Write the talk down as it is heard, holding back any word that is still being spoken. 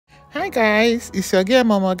Hi guys, it's your girl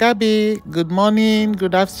Mama Gabi. Good morning,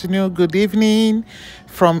 good afternoon, good evening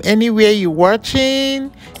from anywhere you're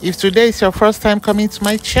watching. If today is your first time coming to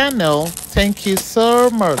my channel, thank you so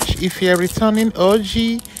much. If you're returning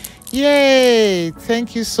OG, yay!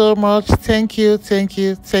 Thank you so much. Thank you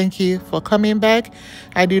for coming back.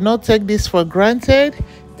 I do not take this for granted.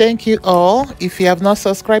 Thank you all. If you have not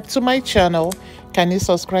subscribed to my channel, can you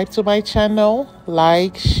subscribe to my channel,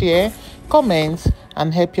 like, share, comment,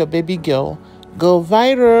 and help your baby girl go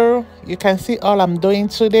viral? You can see all I'm doing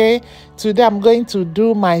today. Today I'm going to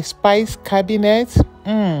do my spice cabinet.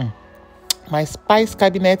 My spice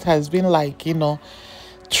cabinet has been like,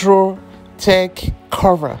 through tech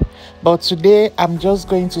cover, but today I'm just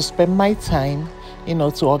going to spend my time,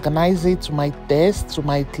 to organize it to my taste, to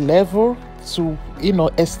my level, to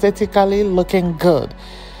aesthetically looking good.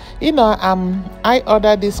 I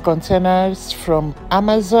ordered these containers from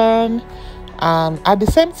Amazon. At the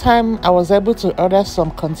same time, I was able to order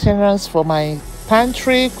some containers for my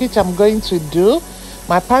pantry, which I'm going to do.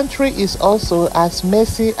 My pantry is also as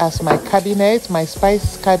messy as my cabinet, my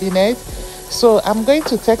spice cabinet. So I'm going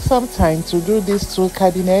to take some time to do these two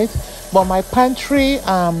cabinets. But my pantry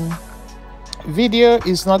video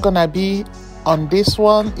is not going to be on this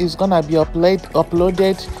one. It's going to be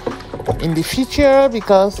uploaded in the future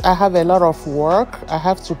because I have a lot of work. I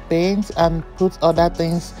have to paint and put other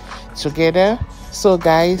things together. So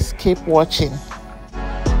guys, keep watching.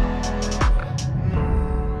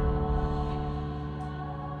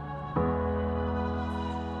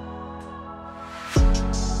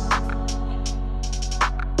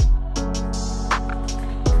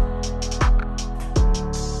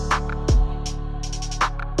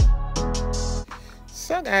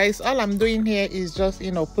 So guys, all I'm doing here is just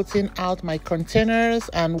putting out my containers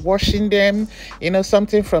and washing them.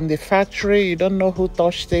 Something from the factory, you don't know who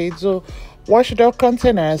touched it, so wash the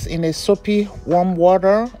containers in a soapy warm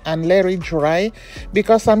water and let it dry.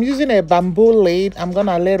 Because I'm using a bamboo lid, I'm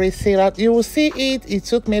gonna let it sit out. You will see it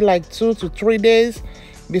took me like 2 to 3 days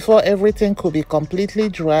before everything could be completely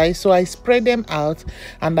dry. So I spread them out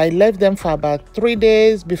and I left them for about 3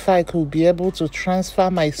 days before I could be able to transfer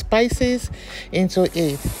my spices into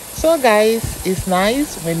it. So guys, it's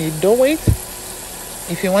nice when you do it.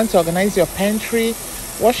 If you want to organize your pantry,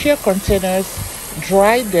 wash your containers,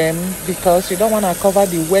 dry them, because you don't want to cover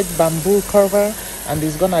the wet bamboo cover and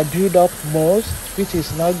it's gonna build up mold, which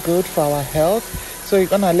is not good for our health. So you're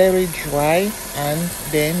gonna let it dry and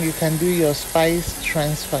then you can do your spice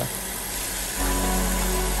transfer.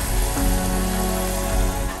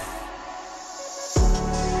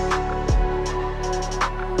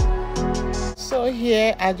 So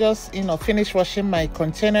here I just finished washing my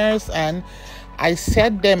containers and I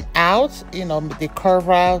set them out. The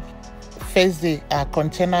cover face the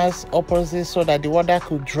containers opposite so that the water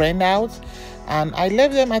could drain out, and I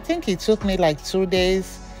left them. I think it took me like 2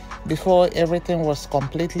 days before everything was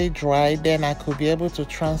completely dry. Then I could be able to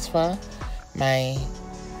transfer my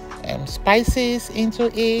spices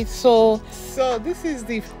into it. So this is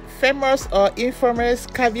the famous or infamous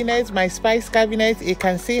cabinet, my spice cabinet. You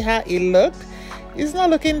can see how it looked. It's not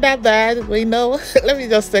looking that bad, we know. Let me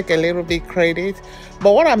just take a little bit credit.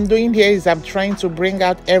 But what I'm doing here is I'm trying to bring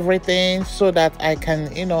out everything so that I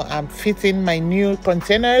can, I'm fitting my new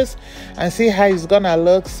containers and see how it's gonna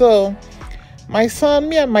look. So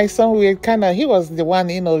me and my son, we were he was the one,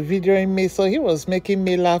 videoing me. So he was making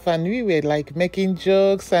me laugh and we were like making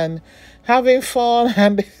jokes and having fun.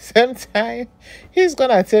 And at the same time, he's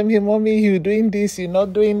gonna tell me, Mommy, you're doing this, you're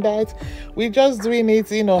not doing that. We're just doing it,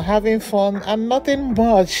 having fun and nothing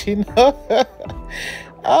much,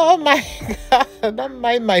 Oh my God, don't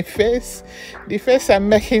mind my face. The face I'm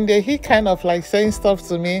making there, he kind of like saying stuff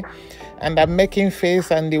to me and I'm making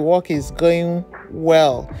face and the work is going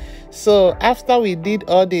well. So after we did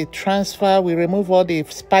all the transfer, we remove all the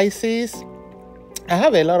spices. I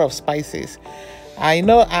have a lot of spices. I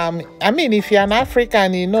know, I mean, if you're an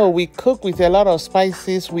African, we cook with a lot of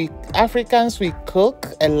spices. Africans, we cook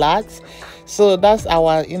a lot. So that's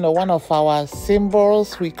our, one of our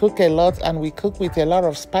symbols. We cook a lot and we cook with a lot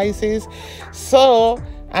of spices. So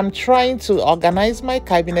I'm trying to organize my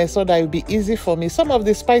cabinet so that it will be easy for me. Some of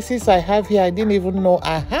the spices I have here, I didn't even know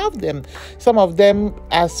I have them. Some of them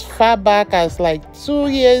as far back as like 2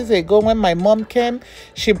 years ago when my mom came,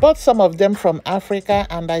 she bought some of them from Africa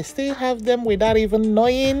and I still have them without even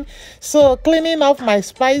knowing. So cleaning up my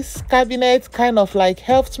spice cabinet kind of like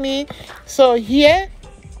helped me. So here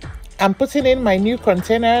I'm putting in my new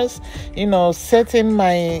containers, you know, setting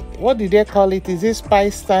my, what did they call it? Is this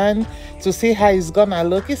spice stand to see how it's gonna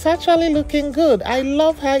look? It's actually looking good. I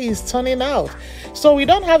love how it's turning out. So we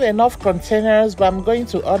don't have enough containers, but I'm going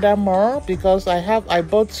to order more because I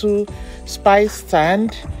bought 2 spice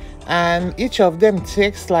stand, and each of them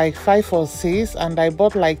takes like 5 or 6, and I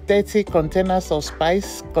bought like 30 containers of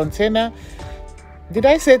spice container. Did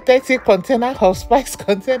I say 30 container of spice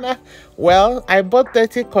container? Well, I bought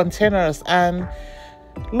 30 containers, and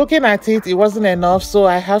looking at it, it wasn't enough, so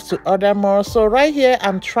I have to order more. So right here,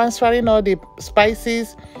 I'm transferring all the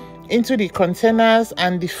spices into the containers,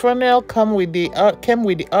 and the funnel came with the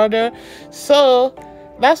order. So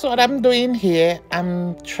that's what I'm doing here.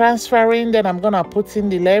 I'm transferring, then I'm gonna put in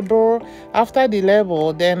the label. After the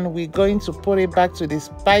label, then we're going to put it back to the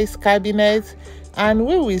spice cabinet, and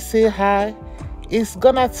we will see how it's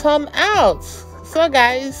gonna turn out. So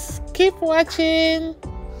guys, keep watching.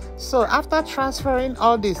 So after transferring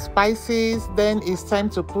all the spices, then it's time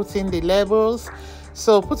to put in the labels.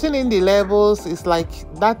 So putting in the labels is like,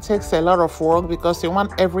 that takes a lot of work because you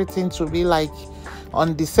want everything to be like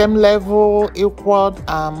on the same level, equal,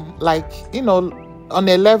 like, you know, on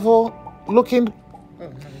a level, looking.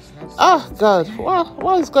 Oh God,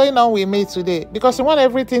 what is going on with me today? Because you want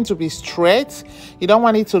everything to be straight, you don't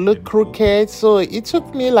want it to look crooked. So it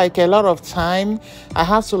took me like a lot of time. I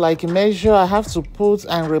have to like measure, I have to put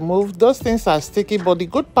and remove. Those things are sticky, but the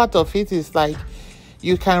good part of it is like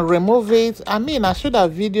you can remove it. I mean, I should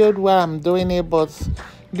have videoed where I'm doing it, but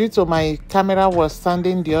due to my camera was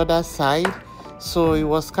standing the other side, so it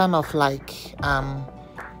was kind of like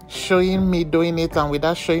showing me doing it and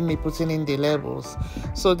without showing me putting in the labels.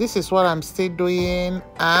 So this is what I'm still doing,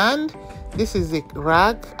 and this is the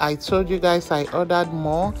rag. I told you guys I ordered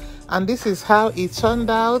more, and this is how it turned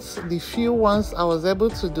out. The few ones I was able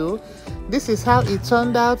to do, this is how it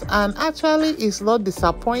turned out, and actually it's not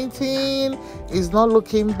disappointing, it's not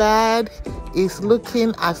looking bad, it's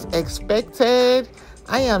looking as expected.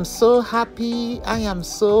 I am so happy, I am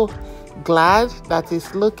so glad that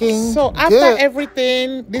it's looking so after good.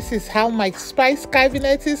 Everything, this is how my spice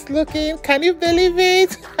cabinet is looking. Can you believe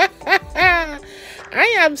it? I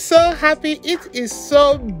am so happy. It is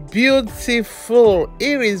so beautiful.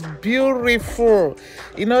 It is beautiful.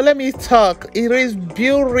 You know, let me talk. It is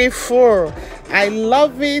beautiful. I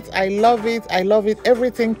love it. I love it. I love it.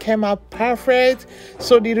 Everything came out perfect.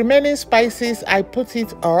 So the remaining spices, I put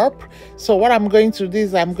it up. So what I'm going to do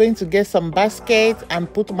is I'm going to get some basket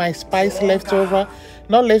and put my spice leftover.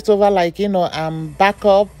 Not leftover, like, you know, back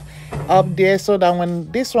up there, so that when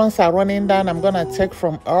these ones are running down, I'm gonna take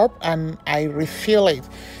from up and I refill it.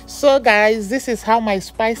 So guys, this is how my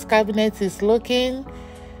spice cabinet is looking.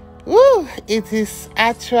 Woo, it is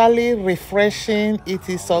actually refreshing, it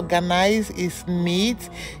is organized, it's neat,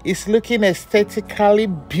 it's looking aesthetically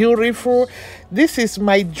beautiful. This is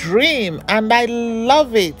my dream and I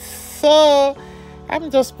love it. So I'm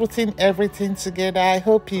just putting everything together. I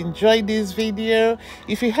hope you enjoyed this video.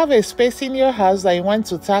 If you have a space in your house that you want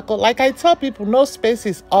to tackle, like I tell people, no space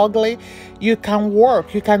is ugly. You can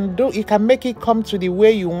work, you can make it come to the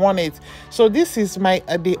way you want it. So this is my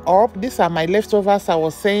these are my leftovers. I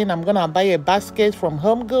was saying I'm gonna buy a basket from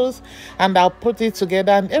Home Goods and I'll put it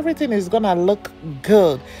together and everything is gonna look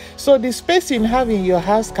good. So the space you have in your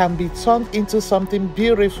house can be turned into something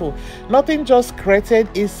beautiful. Nothing just created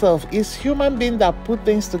itself. It's human beings that put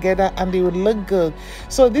things together and they will look good.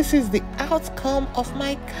 So this is the outcome of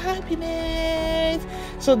my cabinet.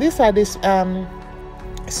 So these are this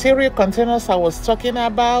cereal containers I was talking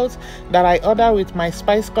about that I ordered with my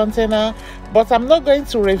spice container, but I'm not going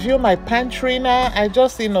to review my pantry now. I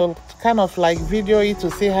just, you know, kind of like video it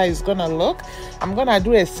to see how it's gonna look. I'm gonna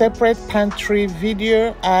do a separate pantry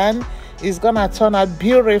video and it's gonna turn out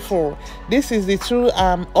beautiful. This is the 2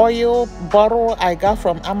 oil bottle I got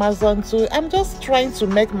from Amazon too. I'm just trying to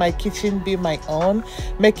make my kitchen be my own,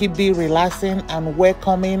 make it be relaxing and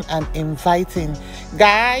welcoming and inviting.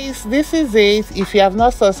 Guys, this is it. If you have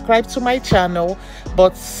not subscribed to my channel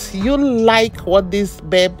but you like what this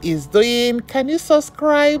babe is doing, can you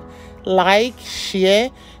subscribe, like,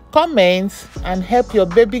 share, comment and help your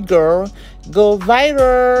baby girl go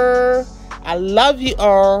viral? I love you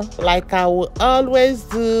all like I will always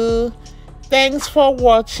do. Thanks for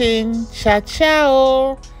watching. Ciao,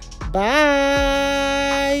 ciao.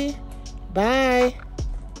 Bye. Bye.